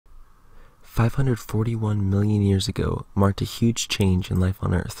541 million years ago marked a huge change in life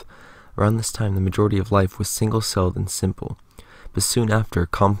on Earth. Around this time, the majority of life was single-celled and simple, but soon after,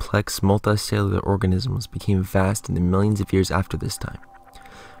 complex multicellular organisms became vast in the millions of years after this time.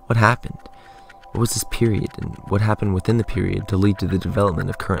 What happened? What was this period, and what happened within the period to lead to the development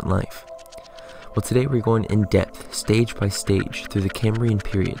of current life? Well, today we're going in depth, stage by stage, through the Cambrian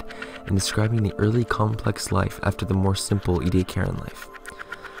Period and describing the early complex life after the more simple Ediacaran life.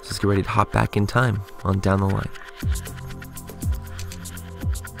 So let's get ready to hop back in time on down the line.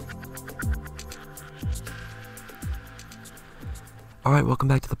 Alright, welcome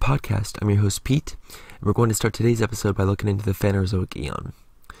back to the podcast. I'm your host Pete, and we're going to start today's episode by looking into the Phanerozoic Eon.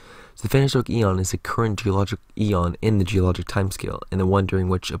 So the Phanerozoic Eon is a current geologic eon in the geologic timescale, and the one during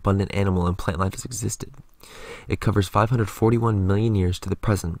which abundant animal and plant life has existed. It covers 541 million years to the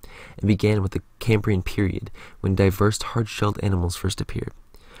present, and began with the Cambrian Period, when diverse hard-shelled animals first appeared.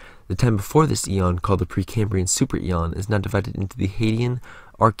 The time before this eon, called the Precambrian Super Eon, is now divided into the Hadean,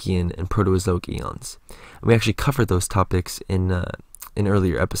 Archean, and Proterozoic eons. And we actually covered those topics in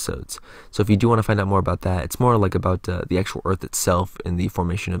earlier episodes. So if you do want to find out more about that, it's more like about the actual Earth itself and the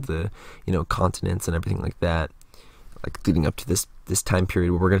formation of the continents and everything like that, like leading up to this time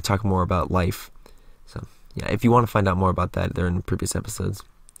period where we're going to talk more about life. So yeah, if you want to find out more about that, they're in previous episodes.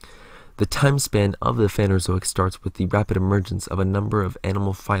 The time span of the Phanerozoic starts with the rapid emergence of a number of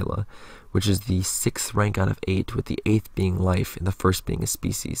animal phyla, which is the 6th rank out of 8, with the 8th being life and the 1st being a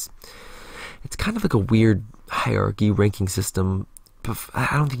species. It's kind of like a weird hierarchy ranking system, but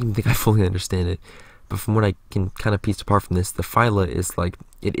I don't even think I fully understand it. But from what I can kind of piece apart from this, the phyla is like,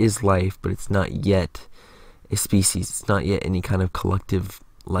 it is life, but it's not yet a species. It's not yet any kind of collective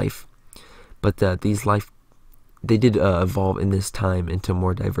life. But these life, they did evolve in this time into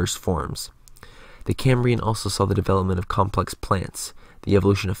more diverse forms. The Cambrian also saw the development of complex plants, the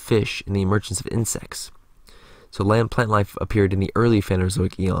evolution of fish, and the emergence of insects. So land plant life appeared in the early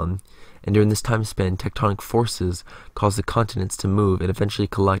Phanerozoic Eon, and during this time span, tectonic forces caused the continents to move and eventually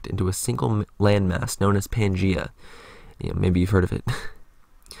collect into a single landmass known as Pangaea. Maybe you've heard of it.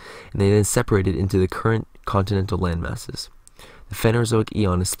 And they then separated into the current continental landmasses. The Phanerozoic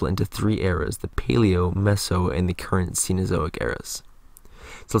Eon is split into 3 eras: the Paleo, Meso, and the current Cenozoic eras.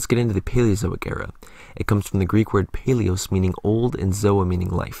 So let's get into the Paleozoic Era. It comes from the Greek word paleos, meaning old, and zoa, meaning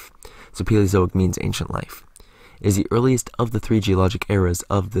life. So Paleozoic means ancient life. It is the earliest of the 3 geologic eras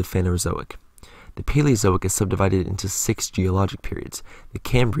of the Phanerozoic. The Paleozoic is subdivided into 6 geologic periods: the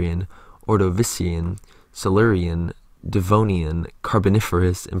Cambrian, Ordovician, Silurian, Devonian,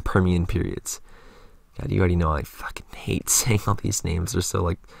 Carboniferous, and Permian periods. God, you already know I fucking hate saying all these names. They're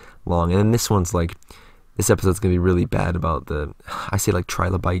so, long. And then this one's, this episode's gonna be really bad about I say,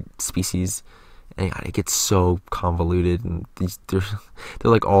 trilobite species. And God, it gets so convoluted, and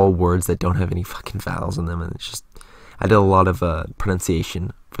they're all words that don't have any fucking vowels in them, and it's just, I did a lot of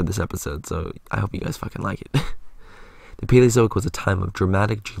pronunciation for this episode, so I hope you guys fucking like it. The Paleozoic was a time of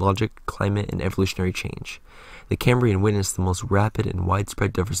dramatic geologic, climate, and evolutionary change. The Cambrian witnessed the most rapid and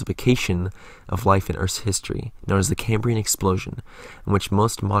widespread diversification of life in Earth's history, known as the Cambrian Explosion, in which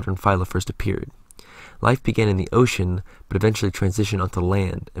most modern phyla first appeared. Life began in the ocean, but eventually transitioned onto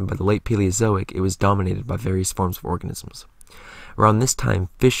land, and by the late Paleozoic, it was dominated by various forms of organisms. Around this time,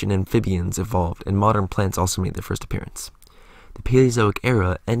 fish and amphibians evolved, and modern plants also made their first appearance. The Paleozoic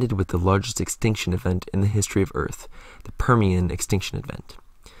era ended with the largest extinction event in the history of Earth, the Permian extinction event.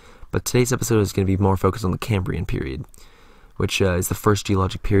 But today's episode is going to be more focused on the Cambrian Period, which is the first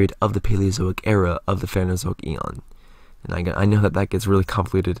geologic period of the Paleozoic era of the Phanerozoic Eon. And I know that gets really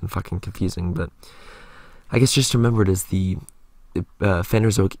convoluted and fucking confusing, but I guess just remember it as the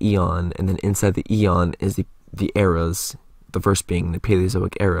Phanerozoic Eon, and then inside the Eon is the eras, the first being the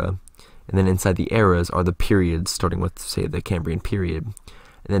Paleozoic Era, and then inside the eras are the periods, starting with, say, the Cambrian Period, and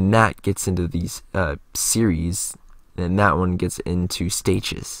then that gets into these series, and that one gets into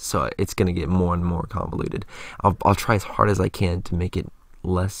stages, so it's going to get more and more convoluted. I'll try as hard as I can to make it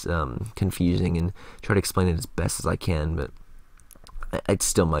less confusing and try to explain it as best as I can, but it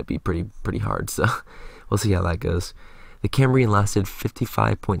still might be pretty hard, so we'll see how that goes. The Cambrian lasted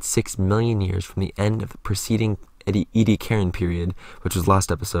 55.6 million years from the end of the preceding Ediacaran period, which was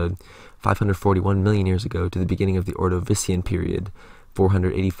last episode, 541 million years ago, to the beginning of the Ordovician period,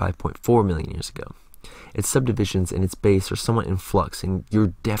 485.4 million years ago. Its subdivisions and its base are somewhat in flux, and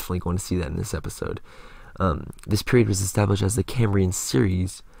you're definitely going to see that in this episode. This period was established as the Cambrian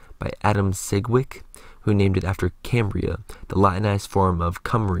series by Adam Sedgwick, who named it after Cambria, the Latinized form of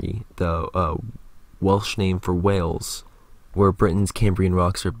Cymru, the Welsh name for Wales, where Britain's Cambrian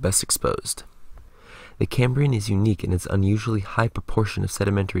rocks are best exposed. The Cambrian is unique in its unusually high proportion of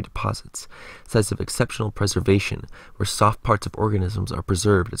sedimentary deposits, sites of exceptional preservation, where soft parts of organisms are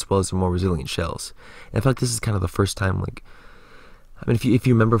preserved as well as their more resilient shells. And I feel like this is kind of the first time, if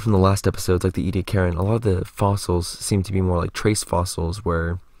you remember from the last episodes, like the Ediacaran, a lot of the fossils seem to be more like trace fossils,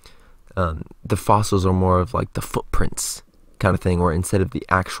 where the fossils are more of like the footprints kind of thing, or instead of the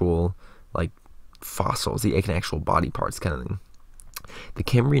actual like fossils, the actual body parts kind of thing. The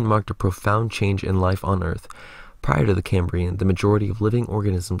Cambrian marked a profound change in life on Earth. Prior to the Cambrian, the majority of living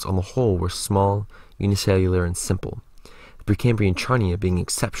organisms on the whole were small, unicellular, and simple. The Precambrian Charnia being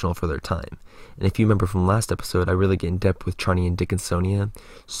exceptional for their time. And if you remember from last episode, I really get in depth with Charnia and Dickinsonia.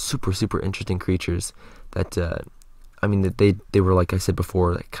 Super, super interesting creatures that, that they were, like I said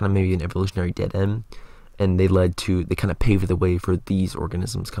before, like kind of maybe an evolutionary dead end. And they kind of paved the way for these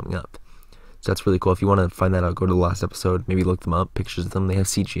organisms coming up. So that's really cool. If you want to find that out, go to the last episode, maybe look them up, pictures of them. They have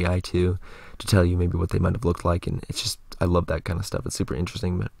CGI too, to tell you maybe what they might have looked like. And it's just, I love that kind of stuff. It's super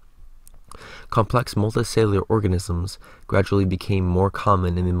interesting. But complex multicellular organisms gradually became more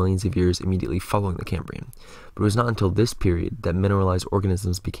common in the millions of years immediately following the Cambrian. But it was not until this period that mineralized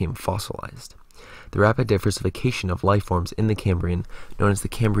organisms became fossilized. The rapid diversification of life forms in the Cambrian, known as the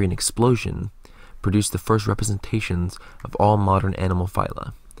Cambrian Explosion, produced the first representations of all modern animal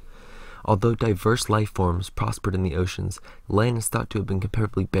phyla. Although diverse life forms prospered in the oceans, land is thought to have been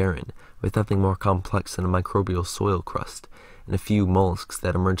comparatively barren, with nothing more complex than a microbial soil crust, and a few mollusks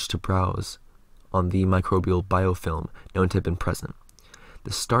that emerged to browse on the microbial biofilm known to have been present.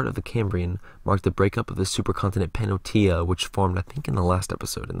 The start of the Cambrian marked the breakup of the supercontinent Pangaea, which formed, I think, in the last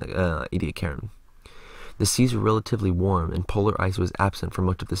episode, in the Ediacaran. The seas were relatively warm, and polar ice was absent for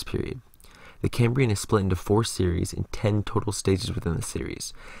much of this period. The Cambrian is split into 4 series and 10 total stages within the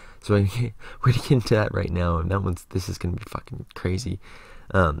series. So we're going to get into that right now, and this is going to be fucking crazy.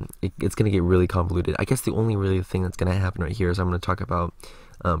 It's going to get really convoluted. I guess the only really thing that's going to happen right here is I'm going to talk about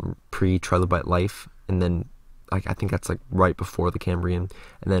pre-trilobite life, and then I think that's like right before the Cambrian,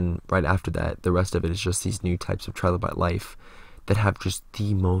 and then right after that, the rest of it is just these new types of trilobite life that have just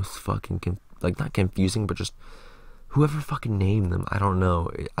the most fucking, not confusing, but just whoever fucking named them, I don't know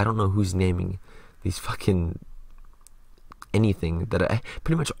who's naming these fucking anything that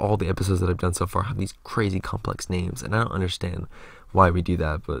pretty much all the episodes that I've done so far have these crazy complex names, and I don't understand why we do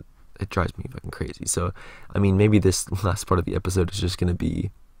that, but it drives me fucking crazy. So, maybe this last part of the episode is just going to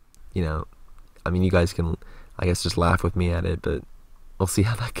be, you guys can, I guess, just laugh with me at it, but we'll see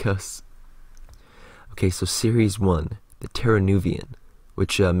how that goes. Okay, so Series 1, the Phanerozoic,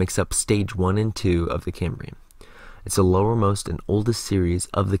 which makes up Stage 1 and 2 of the Cambrian. It's the lowermost and oldest series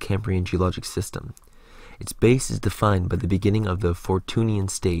of the Cambrian geologic system. Its base is defined by the beginning of the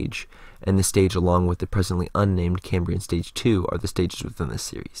Fortunian stage, and the stage along with the presently unnamed Cambrian Stage 2 are the stages within this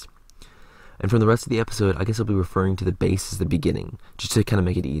series. And from the rest of the episode, I guess I'll be referring to the base as the beginning, just to kind of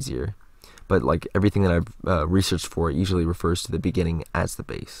make it easier. But like everything that I've researched for, it usually refers to the beginning as the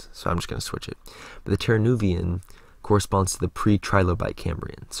base, so I'm just going to switch it. But the Phanerozoic corresponds to the pre-trilobite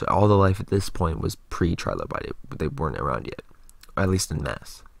Cambrian, so all the life at this point was pre-trilobite. They weren't around yet, or at least in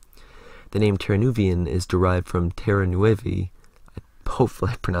mass. The name Phanerozoic is derived from Terra Nueve,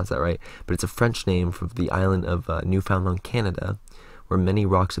 hopefully I pronounced that right, but it's a French name for the island of Newfoundland, Canada, where many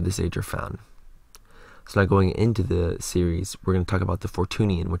rocks of this age are found. So now going into the series, we're going to talk about the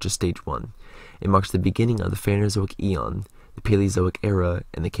Fortunian, which is Stage 1. It marks the beginning of the Phanerozoic Eon, the Paleozoic Era,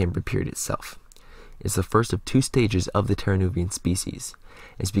 and the Cambrian Period itself. It's the first of 2 stages of the Phanerozoic species.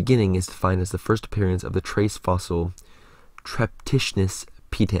 Its beginning is defined as the first appearance of the trace fossil Treptichnus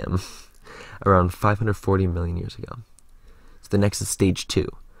petam, around 540 million years ago. So the next is Stage 2.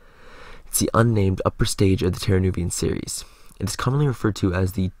 It's the unnamed upper stage of the Phanerozoic series. It is commonly referred to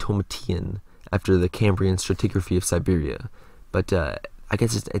as the Tomatian, after the Cambrian stratigraphy of Siberia, but I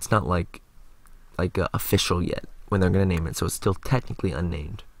guess it's not like official yet when they're going to name it, so it's still technically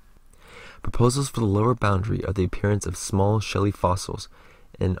unnamed. Proposals for the lower boundary are the appearance of small shelly fossils,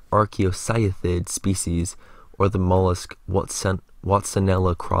 an archaeocyathid species, or the mollusk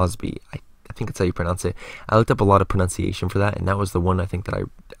Watsonella crosby. I think that's how you pronounce it. I looked up a lot of pronunciation for that, and that was the one I think that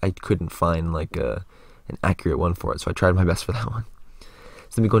I couldn't find an accurate one for it, so I tried my best for that one.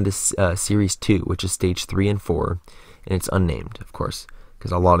 So then we go into Series 2, which is Stage 3 and 4, and it's unnamed, of course,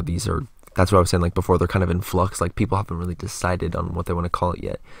 because a lot of these are, that's what I was saying, before, they're kind of in flux, people haven't really decided on what they want to call it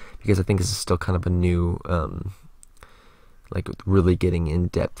yet, because I think this is still kind of a new, really getting in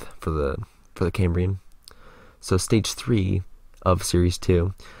depth for the Cambrian. So Stage 3 of Series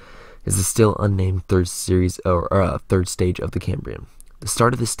 2 is the still unnamed third stage of the Cambrian. The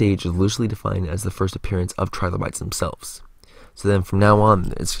start of this stage is loosely defined as the first appearance of trilobites themselves. So then from now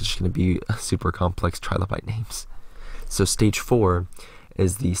on, it's just going to be super complex trilobite names. So stage 4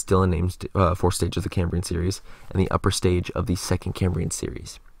 is the still unnamed fourth stage of the Cambrian series, and the upper stage of the second Cambrian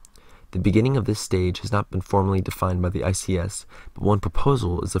series. The beginning of this stage has not been formally defined by the ICS, but one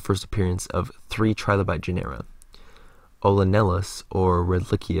proposal is the first appearance of 3 trilobite genera, Olanellus or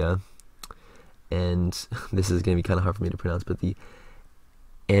Redlichia, and this is going to be kind of hard for me to pronounce, but the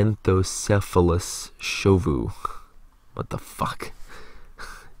Anthocephalus shovu. What the fuck?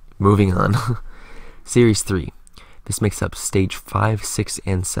 Moving on. Series 3. This makes up stage 5, 6,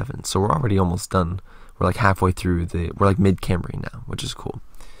 and 7. So we're already almost done. We're like halfway through we're like mid-Cambrian now, which is cool.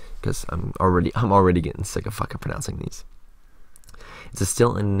 Because I'm already getting sick of fucking pronouncing these. It's a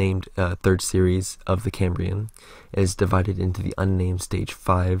still unnamed third series of the Cambrian. It is divided into the unnamed stage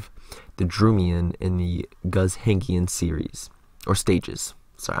 5, the Drumian, and the Guzhengian series. Or stages.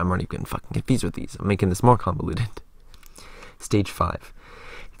 Sorry, I'm already getting fucking confused with these. I'm making this more convoluted. Stage 5.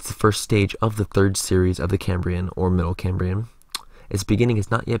 It's the first stage of the third series of the Cambrian, or Middle Cambrian. Its beginning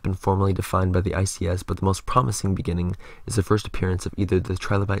has not yet been formally defined by the ICS, but the most promising beginning is the first appearance of either the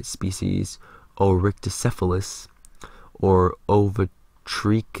trilobite species Oryctocephalus or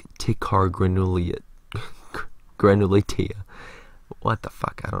Ovitrichticar granulatea. What the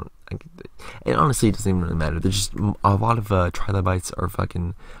fuck? It honestly doesn't even really matter. There's just a lot of trilobites are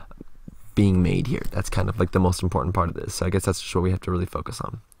fucking being made here. That's kind of like the most important part of this. So I guess that's just what we have to really focus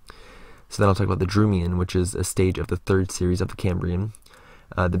on. So then I'll talk about the Drumian, which is a stage of the third series of the Cambrian.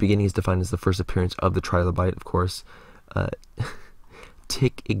 The beginning is defined as the first appearance of the trilobite, of course.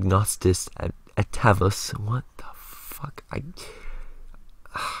 Ticignostis atavus. What the fuck?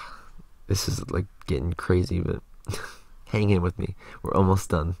 This is like getting crazy, but hang in with me. We're almost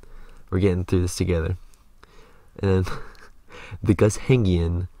done. We're getting through this together. And then the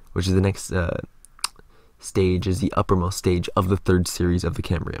Guzhengian, which is the next stage, is the uppermost stage of the third series of the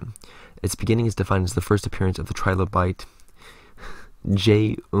Cambrian. Its beginning is defined as the first appearance of the trilobite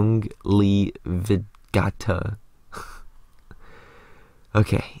J. ungli vidgata.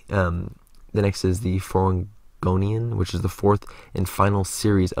 Okay, the next is the Phanerozoic, which is the fourth and final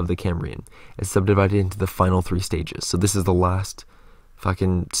series of the Cambrian. It's subdivided into the final 3 stages. So this is the last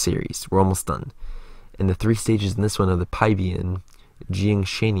fucking series. We're almost done. And the 3 stages in this one are the Pybian,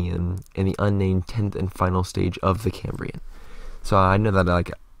 Jiangshanian, and the unnamed 10th and final stage of the Cambrian. So I know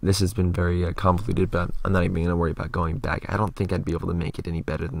that this has been very convoluted, but I'm not even going to worry about going back. I don't think I'd be able to make it any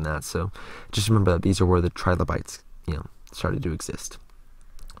better than that. So just remember that these are where the trilobites, started to exist.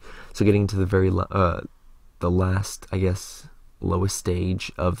 So getting to the the last, I guess, lowest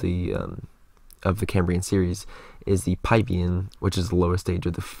stage of the Cambrian series is the Pybian, which is the lowest stage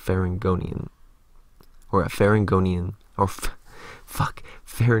of the Phanerozoic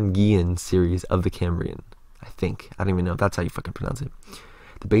Pharyngean series of the Cambrian. I think. I don't even know if that's how you fucking pronounce it.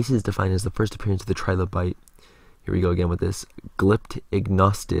 The base is defined as the first appearance of the trilobite. Here we go again with this.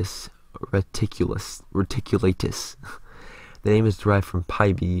 Glyptignostis reticulatus. The name is derived from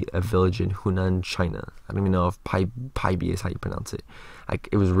Paibi, a village in Hunan, China. I don't even know if Paibi is how you pronounce it.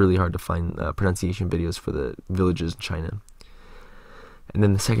 It was really hard to find pronunciation videos for the villages in China. And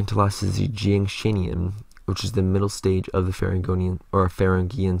then the second to last is the Jiangshanian, which is the middle stage of the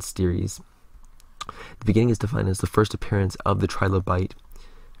Pharyngean series. The beginning is defined as the first appearance of the trilobite.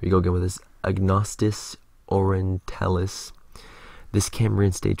 Here we go again with this. Agnostis orientalis. This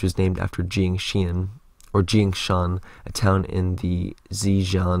Cambrian stage was named after Jiangshan, a town in the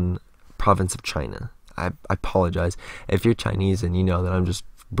Zhejiang province of China. I apologize. If you're Chinese and you know that I'm just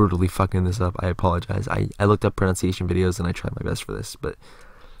brutally fucking this up, I apologize. I looked up pronunciation videos and I tried my best for this, but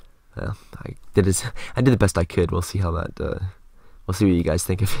I did the best I could. We'll see how that, we'll see what you guys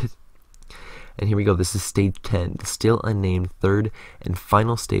think of it. And here we go. This is stage 10, the still unnamed third and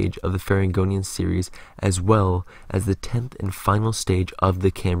final stage of the Phanerozoic series, as well as the 10th and final stage of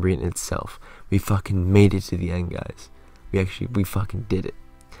the Cambrian itself. We fucking made it to the end, guys. We fucking did it.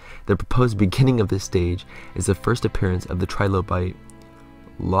 The proposed beginning of this stage is the first appearance of the trilobite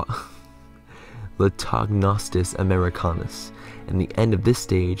Latognostis americanus, and the end of this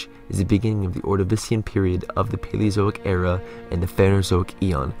stage is the beginning of the Ordovician period of the Paleozoic Era and the Phanerozoic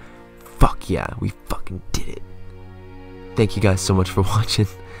Eon. Fuck yeah, we fucking did it. Thank you guys so much for watching.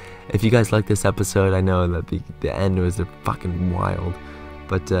 If you guys like this episode, I know that the end was fucking wild,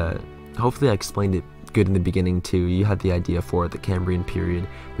 but hopefully I explained it good in the beginning too. You had the idea for it, the Cambrian Period.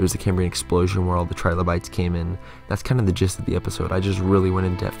 There was the Cambrian Explosion where all the trilobites came in. That's kind of the gist of the episode. I just really went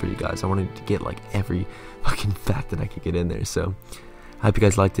in depth for you guys. I wanted to get like every fucking fact that I could get in there. So I hope you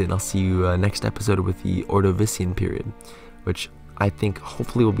guys liked it, and I'll see you next episode with the Ordovician Period, which I think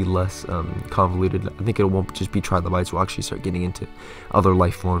hopefully will be less convoluted. I think it won't just be trilobites. We'll actually start getting into other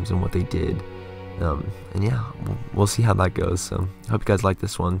life forms and what they did. And yeah, we'll see how that goes. So I hope you guys like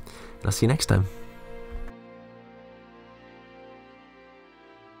this one, and I'll see you next time.